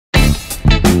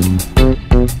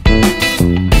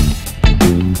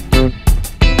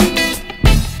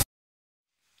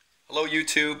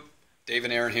YouTube, Dave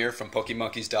and Aaron here from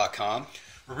PokeMonkeys.com.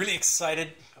 We're really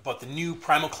excited about the new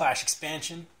Primal Clash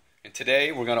expansion. And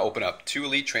today we're going to open up 2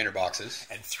 Elite Trainer boxes.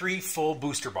 And 3 full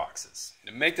booster boxes.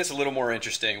 To make this a little more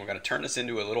interesting, we're going to turn this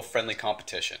into a little friendly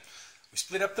competition. We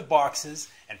split up the boxes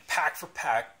and pack for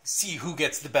pack, see who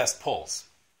gets the best pulls.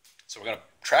 So we're going to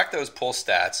track those pull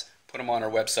stats, put them on our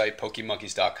website,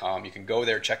 PokeMonkeys.com. You can go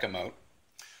there, check them out.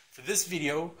 For this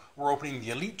video, we're opening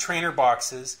the Elite Trainer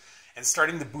boxes and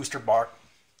starting the booster box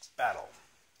battle.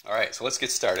 Alright, so let's get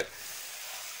started.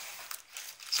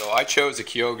 So I chose a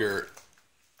Kyogre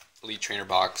Elite Trainer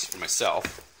box for myself.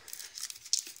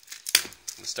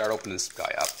 I'm going to start opening this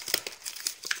guy up.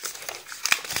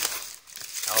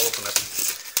 I'll open up.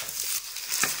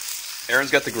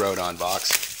 Aaron's got the Groudon box.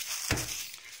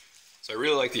 So I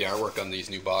really like the artwork on these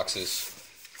new boxes.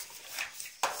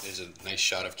 There's a nice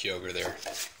shot of Kyogre there.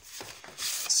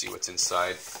 Let's see what's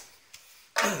inside.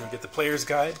 We get the player's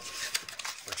guide,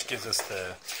 which gives us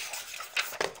the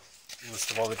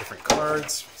list of all the different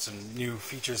cards, some new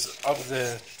features of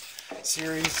the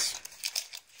series.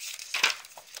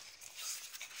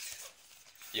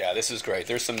 Yeah, this is great.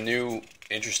 There's some new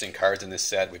interesting cards in this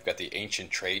set. We've got the Ancient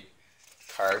Trait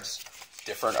cards,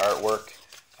 different artwork,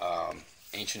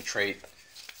 Ancient Trait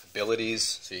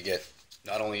abilities. So you get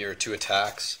not only your 2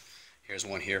 attacks. Here's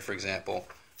one here, for example.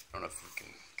 I don't know if we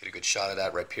can get a good shot of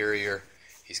that. Rhyperior.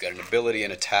 He's got an ability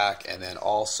and attack, and then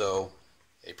also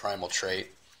a Primal Trait.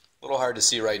 A little hard to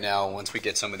see right now. Once we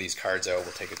get some of these cards out,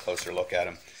 we'll take a closer look at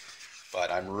them.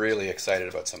 But I'm really excited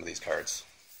about some of these cards.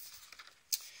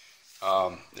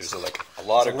 There's a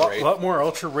lot more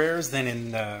ultra rares than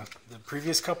in the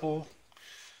previous couple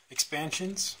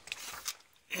expansions,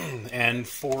 and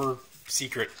 4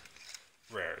 secret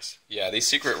rares. Yeah, these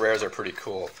secret rares are pretty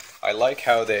cool. I like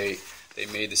how they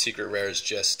made the secret rares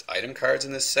just item cards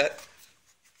in this set,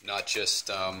 not just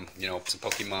you know, some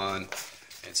Pokemon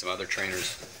and some other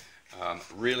trainers.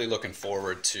 Really looking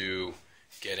forward to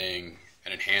getting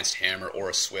an enhanced hammer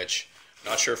or a switch.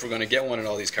 Not sure if we're going to get one in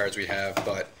all these cards we have,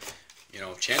 but you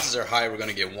know, chances are high we're going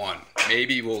to get 1.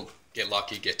 Maybe we'll get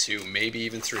lucky, get 2, maybe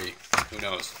even 3. Who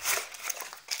knows?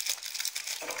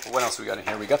 Well, what else we got in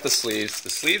here? We got the sleeves. The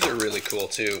sleeves are really cool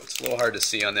too. It's a little hard to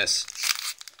see on this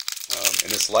in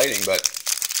this lighting, but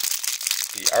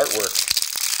the artwork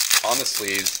on the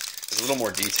sleeves is a little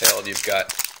more detailed. You've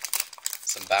got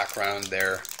some background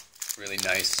there, really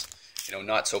nice. You know,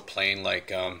 not so plain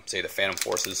like say the Phantom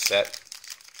Forces set.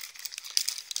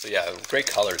 So yeah, great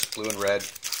colors, blue and red.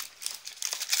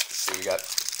 So we got,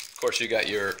 of course, you got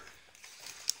your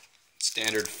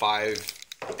standard 5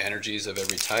 energies of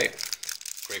every type.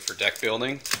 Great for deck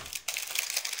building.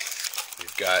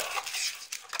 We've got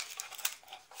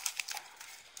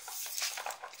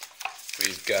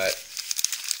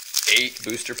eight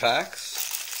booster packs.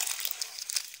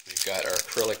 We've got our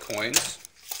acrylic coins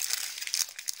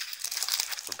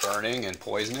for burning and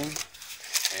poisoning.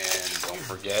 And don't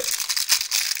forget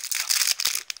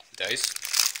dice.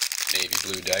 Navy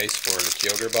blue dice for the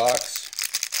Kyogre box.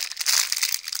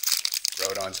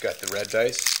 Groudon's got the red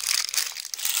dice.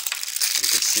 You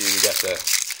can see we got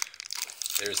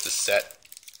there's the set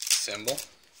symbol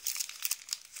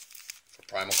for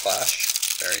Primal Clash.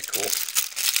 Very cool.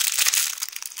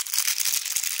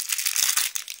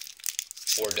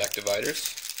 4 deck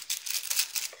dividers.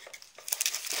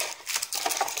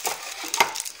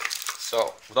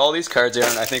 So, with all these cards,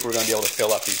 Aaron, I think we're going to be able to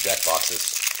fill up these deck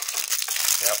boxes.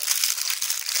 Yep.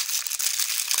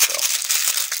 So,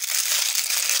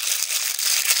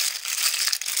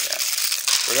 yeah.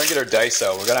 We're going to get our dice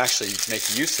out. We're going to actually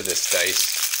make use of this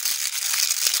dice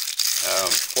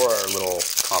for our little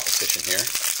competition here.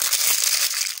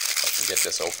 If I can get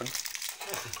this open.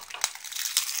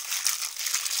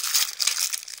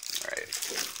 Alright.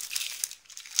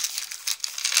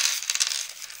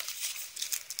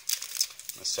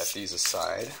 I'm going to set these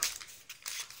aside.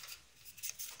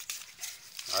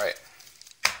 Alright.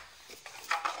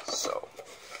 So,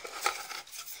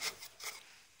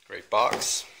 great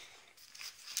box.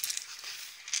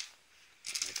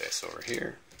 Get this over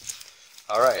here.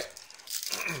 Alright.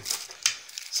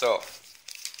 So,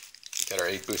 we got our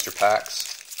 8 booster packs.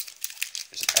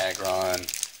 There's an Aggron,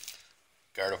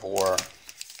 Gardevoir,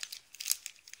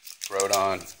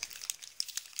 Groudon.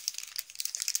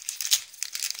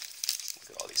 Look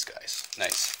at all these guys.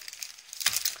 Nice.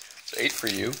 So 8 for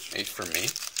you, 8 for me.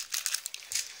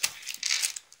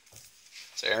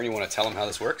 So Aaron, you want to tell them how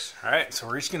this works? Alright, so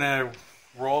we're each going to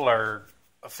roll our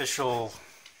official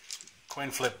coin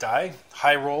flip die.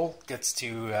 High roll gets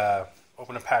to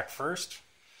open a pack first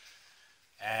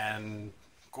and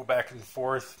go back and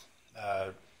forth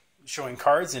showing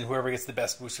cards, and whoever gets the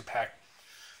best booster pack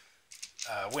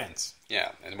wins.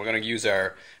 Yeah, and we're going to use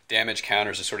our damage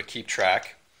counters to sort of keep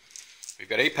track. We've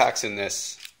got 8 packs in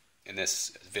this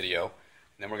video, and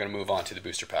then we're going to move on to the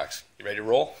booster packs. You ready to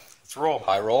roll? Let's roll.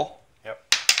 High roll.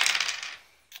 Yep.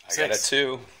 I got a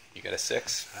 2. You got a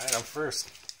 6. All right, I'm first.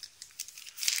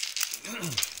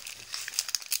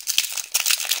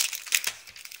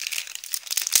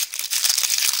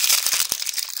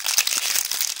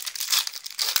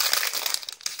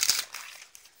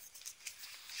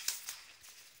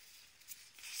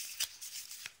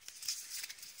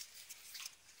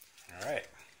 All right.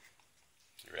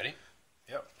 You ready?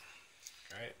 Yep.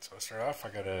 All right, so I'll start off. I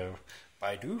got a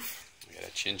Bidoof. We got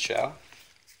a Chinchou.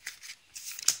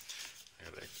 I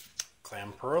got a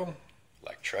Clam Pearl.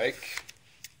 Electrike.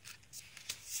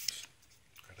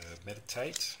 Got a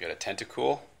Meditite. We got a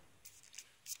Tentacool.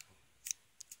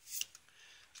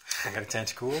 I got a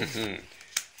Tentacool.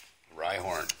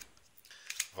 Rhyhorn.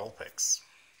 Vulpix.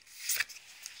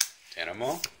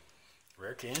 Tenemo.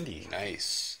 Rare Candy.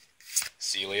 Nice.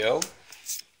 Celio.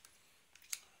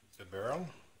 Bibarel.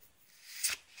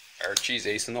 Archie's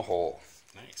Ace in the Hole.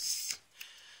 Nice.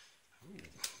 Ooh,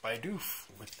 Bidoof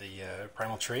with the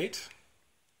Primal trait.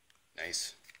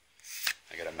 Nice.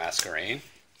 I got a Masquerain.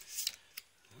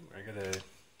 Ooh, I got a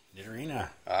Nidorina.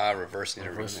 Ah, reverse Nidorina.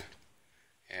 Reverse.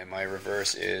 And my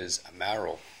reverse is a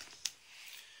Marill.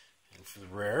 And for the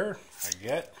rare, I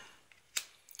get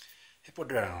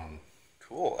Hippowdon.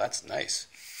 Cool, that's nice.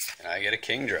 And I get a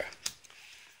Kingdra.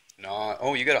 No,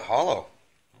 oh, you got a Holo.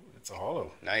 Oh, it's a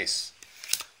holo. Nice.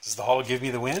 Does the holo give me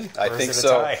the win? I or think is it a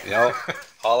so. tie? You know,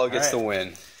 Holo gets All the right.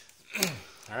 win.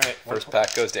 All right. First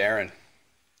pack goes to Aaron.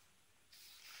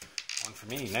 One for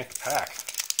me. Next pack.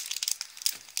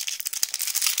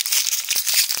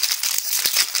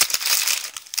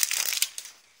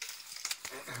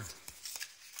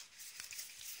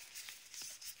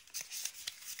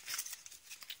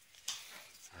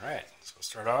 All right. So we'll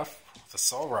start off with a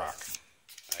Solrock.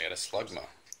 I got a Slugma.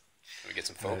 Can we get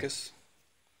some focus?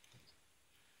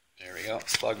 There we go.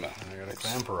 Slugma. And I got a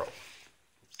Clam Pearl.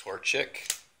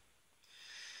 Torchic.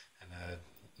 And a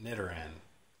Nidoran.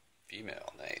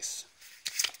 Female. Nice.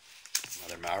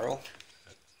 Another Marill.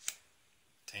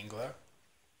 Tangela.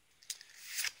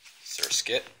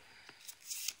 Surskit.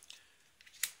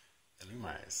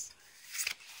 Illumise.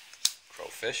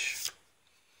 Crowfish.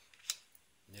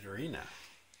 Nidorina.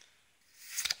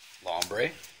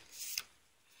 Lombre.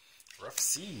 Rough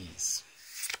Seas.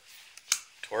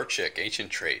 Torchic.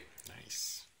 Ancient Trait.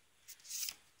 Nice.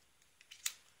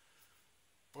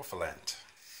 Buffalent.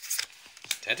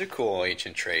 Tentacool.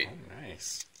 Ancient Trait. Oh,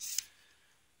 nice.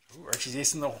 Ooh, Archie's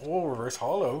Ace in the Hole, reverse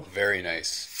holo. Very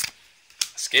nice.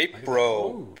 Escape Bro.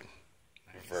 Ooh,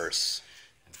 nice. Reverse.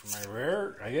 And for my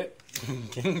rare, I get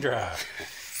Kingdra.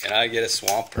 And I get a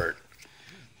Swampert.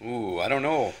 Ooh, I don't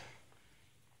know.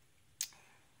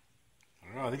 I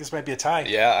don't know, I think this might be a tie.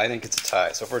 Yeah, I think it's a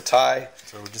tie. So for a tie,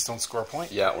 So we just don't score a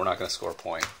point? yeah, we're not going to score a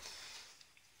point.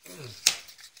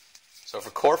 So for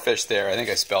Corfish there, I think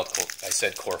I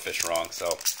said Corfish wrong.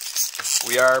 So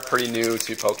we are pretty new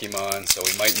to Pokemon, so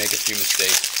we might make a few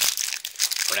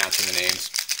mistakes pronouncing the names.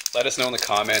 Let us know in the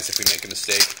comments if we make a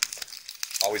mistake.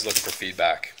 Always looking for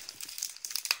feedback.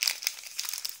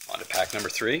 On to pack number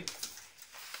 3.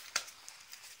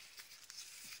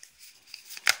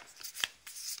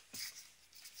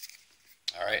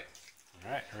 Alright,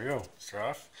 All right, here we go. Start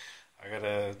off. I got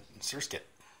a Surskit.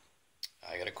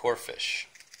 I got a Corfish.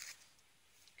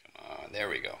 Come on, there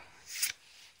we go.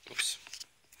 Oops.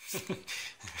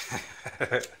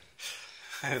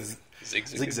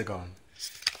 Zigzagon.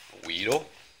 Weedle.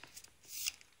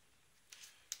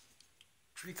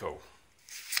 Trico.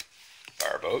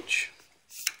 Barboach.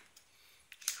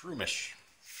 Shroomish.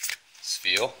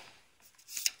 Spheal.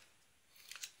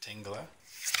 Tangela.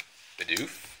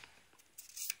 Bidoof.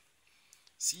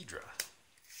 Seadra.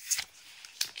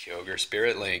 Kyogre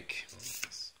Spirit Link.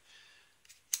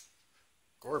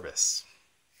 Gorbis.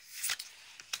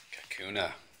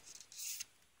 Kakuna.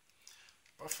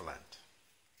 Buffalent.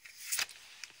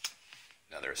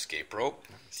 Another Escape Rope.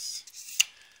 Nice.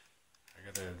 I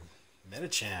got a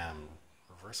Medicham.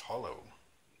 Reverse holo.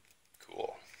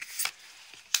 Cool.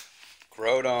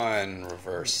 Groudon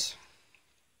Reverse.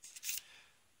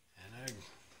 And a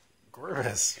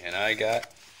Gorbis. And I got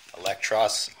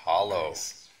Electros Hollow.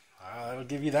 Nice. That'll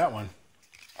give you that one.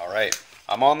 Alright,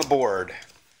 I'm on the board.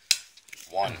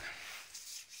 1.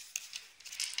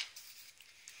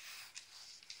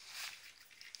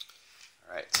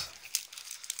 Alright.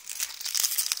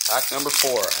 Pack number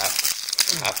 4,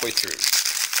 halfway through.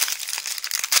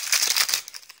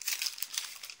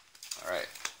 Alright.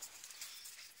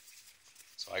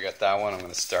 So I I got that one. I'm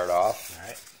going to start off All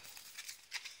right.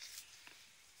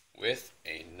 with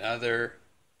another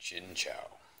Chinchou.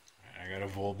 I got a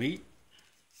Volbeat.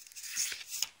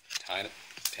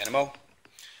 Dynamo.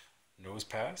 Nose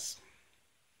Pass.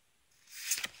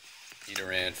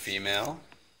 Nidoran female.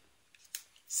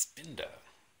 Spinda.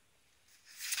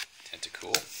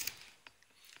 Tentacool.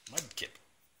 Mudkip.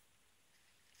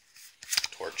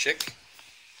 Torchic.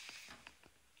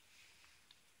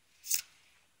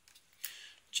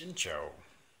 Chinchou.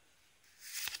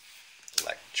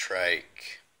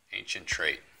 Electrike. Ancient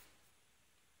Trait.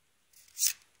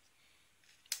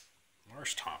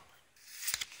 Marshtomp.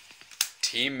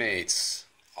 Teammates.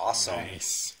 Awesome.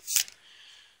 Nice.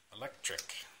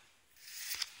 Electric.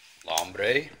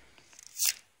 Lombre.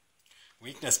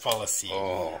 Weakness Policy.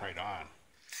 Oh. Right on.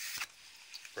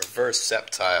 Reverse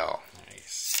Sceptile.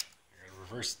 Nice. I got a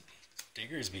reverse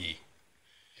Diggersby.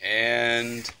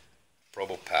 And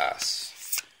Probopass.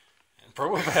 And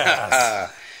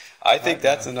Probopass. I think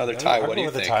that's another tie. What do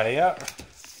you think? Tie, yeah.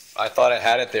 I thought I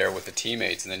had it there with the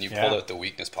Teammates, and then you pulled Yeah. out the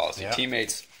Weakness Policy. Yeah.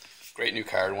 Teammates, great new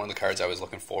card. One of the cards I was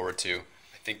looking forward to.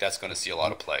 I think that's going to see a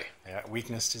lot of play. Yeah,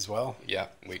 Weakness as well. Yeah,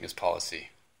 Weakness Policy.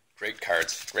 Great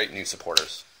cards. Great new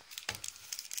supporters.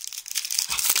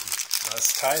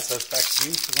 Last tie, so it's back to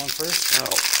you for going first.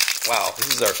 Oh, wow. This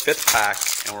is our 5th pack,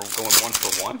 and we're going 1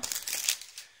 for 1.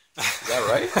 Is that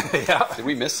right? Yeah. Did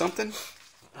we miss something?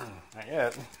 Not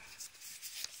yet.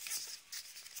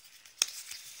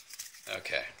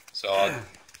 Okay, so I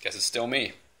guess it's still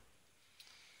me.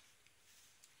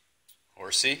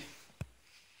 Horsey.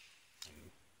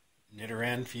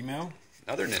 Nidoran female.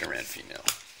 Another Nidoran female.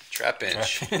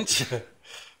 Trapinch. Trapinch.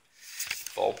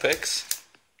 Vulpix.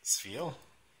 Spheal.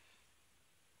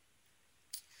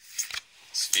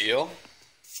 Spheal.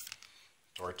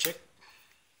 Torchic.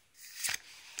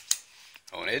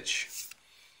 Honedge.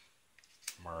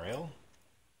 Marill.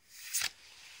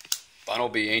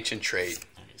 Bunnelby Ancient Trait.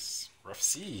 Nice. Rough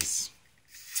Seas.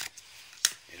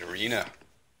 Arena.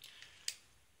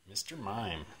 Mr.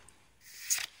 Mime.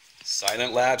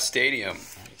 Silent Lab Stadium.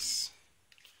 Nice.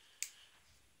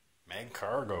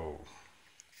 Magcargo.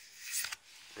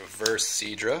 Reverse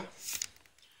Seadra.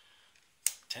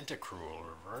 Tentacruel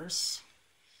reverse.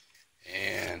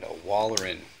 And a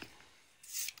Walrein.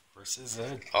 Versus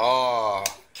a Oh,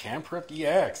 Camprupt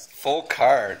EX. full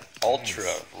card.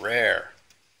 Ultra rare.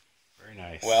 Very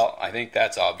nice. Well, I think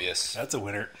that's obvious. that's a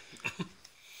winner.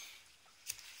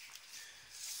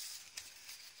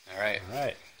 All right. All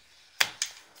right.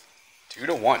 2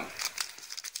 to 1. Let's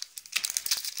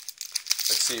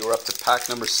see, we're up to pack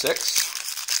number 6.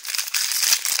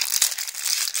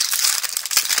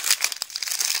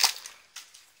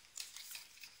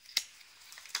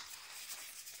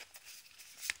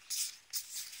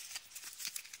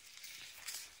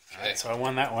 All right, so I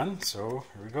won that one. So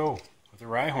here we go with the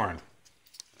Rhyhorn.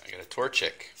 I got a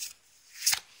Torchic.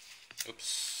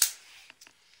 Oops.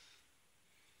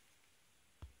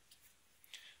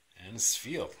 And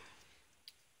Spheal.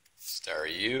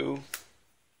 Staryu.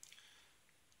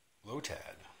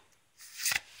 Lotad.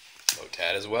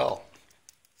 Lotad as well.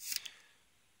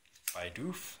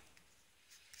 Bidoof.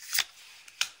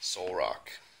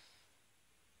 Solrock.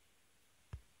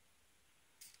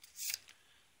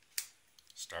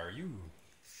 Staryu.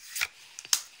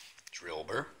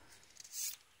 Drillbur.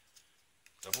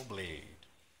 Double Blade.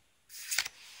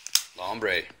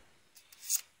 Lombre.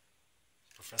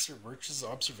 Professor Birch's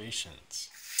Observations.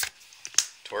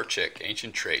 Torchic.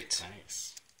 Ancient Trait.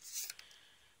 Nice.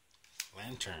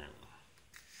 Lantern.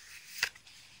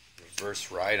 Reverse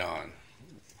Rhydon.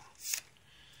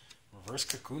 Reverse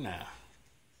Kakuna.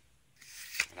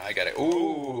 And I got it.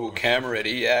 Ooh, Cameron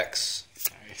EX.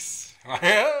 Nice.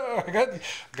 I got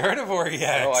Gardevoir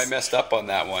EX. Oh, I messed up on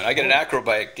that one. I get an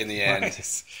Acrobike in the end.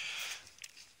 Nice.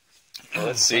 Well,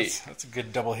 let's see. That's a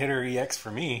good double hitter EX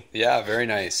for me. Yeah, very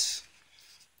nice.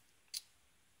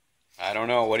 I don't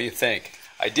know. What do you think?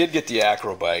 I did get the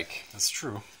Acrobike. That's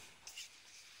true.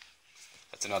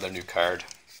 That's another new card.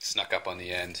 Snuck up on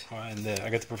the end. And I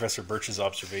got the Professor Birch's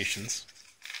Observations.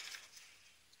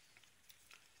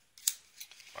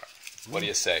 What do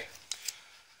you say?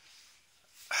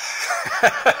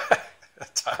 A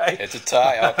tie? It's a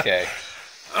tie. Okay.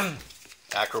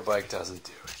 Acrobike doesn't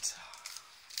do it.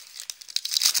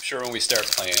 I'm sure when we start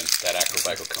playing, that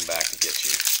Acrobike will come back and get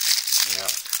you. Yeah.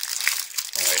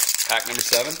 All right. Pack number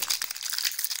 7.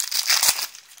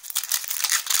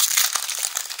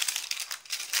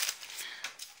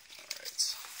 All right.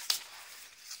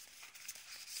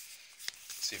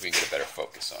 See if we can get a better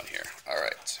focus on here. All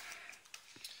right.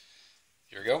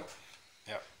 Here we go.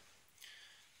 Yep.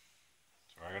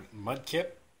 So I got Mudkip.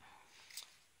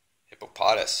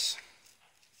 Hippopotas.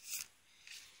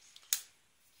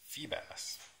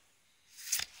 Feebas.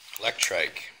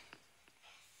 Electrike.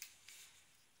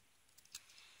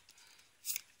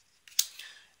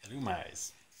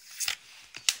 Illumise.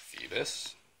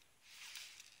 Phoebus.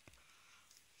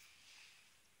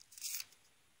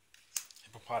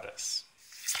 Hippopotas.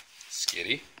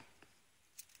 Skitty.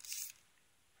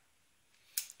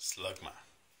 Slugma.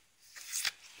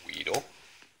 Weedle.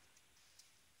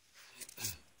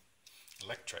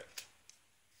 Electric.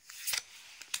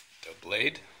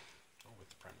 Doublade. Oh, with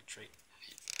the Primal trait.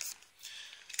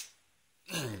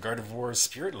 Gardevoir's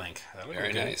Spirit Link. That'll Very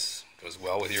go good. nice. Goes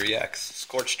well with your EX.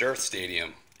 Scorched Earth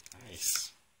Stadium.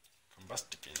 Nice.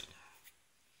 Combustican.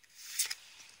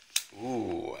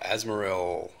 Ooh,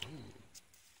 Azumarill.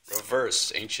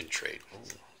 Reverse Ancient Trait. Oh,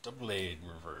 Doublade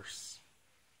Reverse.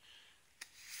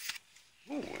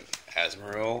 Ooh, and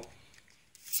Azumarill.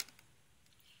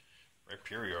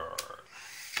 Rhyperior.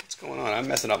 What's going on? I'm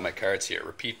messing up my cards here.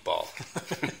 Repeat ball.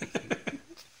 I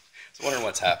was wondering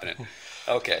what's happening.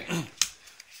 Okay.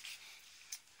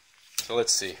 So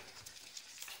let's see.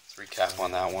 Let's recap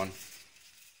on that one.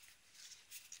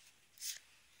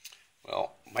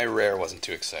 Well, my rare wasn't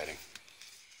too exciting.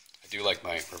 I do like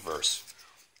my reverse.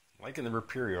 I'm liking the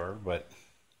Rhyperior, but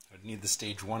I'd need the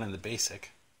stage 1 in the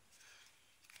basic.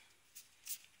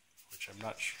 Which I'm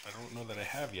not sure. I don't know that I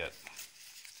have yet.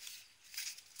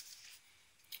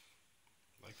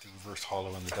 I like the reverse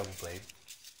hollow and the double blade.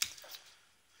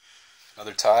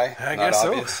 Another tie? I Not guess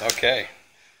obvious. so. Okay.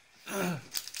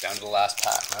 Down to the last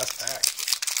pack. Last pack.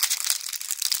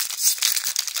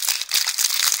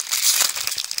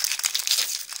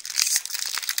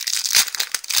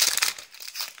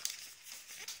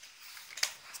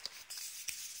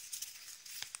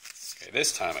 Okay,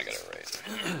 this time I got it right.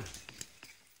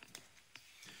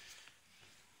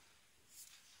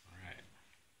 Alright.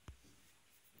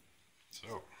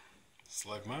 So,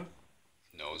 Slugma.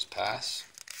 Nose Pass.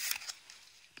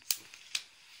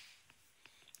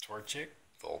 Torchic.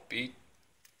 Volbeat.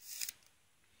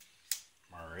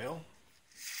 Marill.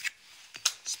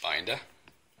 Spinda.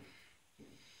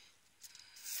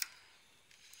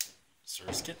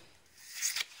 Surskit.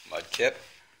 Mudkip.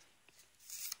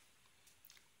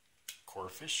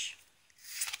 Corphish.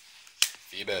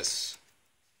 Phoebus.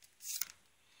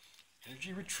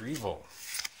 Energy Retrieval.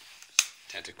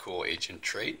 Tentacool Ancient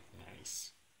Trait.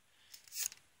 Nice.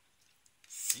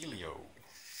 Celio.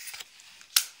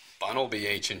 Bunnelby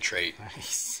Ancient Trait.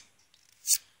 Nice.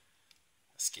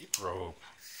 Escape Rope.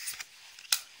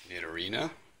 Nidorina.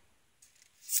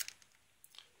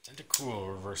 Tentacool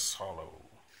Reverse Hollow.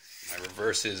 My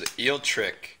reverse is Eel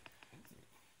Trick.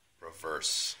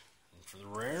 Reverse. And for the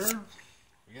rare,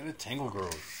 we got a Tangle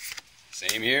Growth.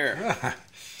 Same here.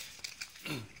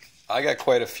 I got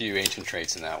quite a few Ancient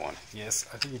Traits in that one. Yes,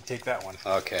 I think you'd take that one.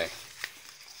 Okay.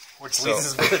 Which leaves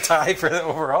us with a tie for the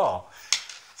overall.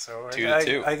 So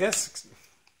 2-2. I guess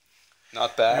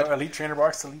Not bad. Elite Trainer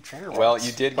Box, Elite Trainer Box. Well,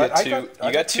 you did But get two. I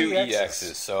You got two EXs.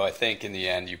 EXs, so I think in the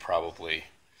end you probably.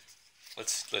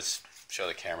 Let's show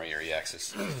the camera your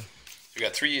EXs. We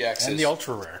got 3 EXs. And the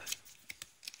Ultra Rare.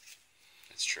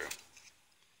 That's true.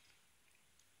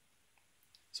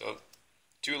 So,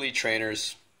 2 Elite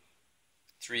Trainers,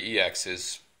 3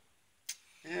 EXs,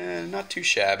 and not too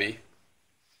shabby.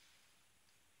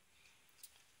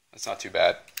 That's not too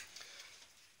bad.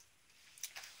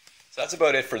 So that's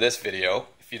about it for this video.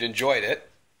 If you'd enjoyed it,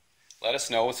 let us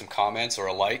know with some comments or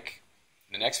a like.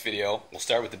 In the next video, we'll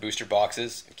start with the booster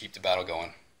boxes and keep the battle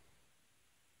going.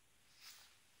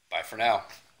 Bye for now.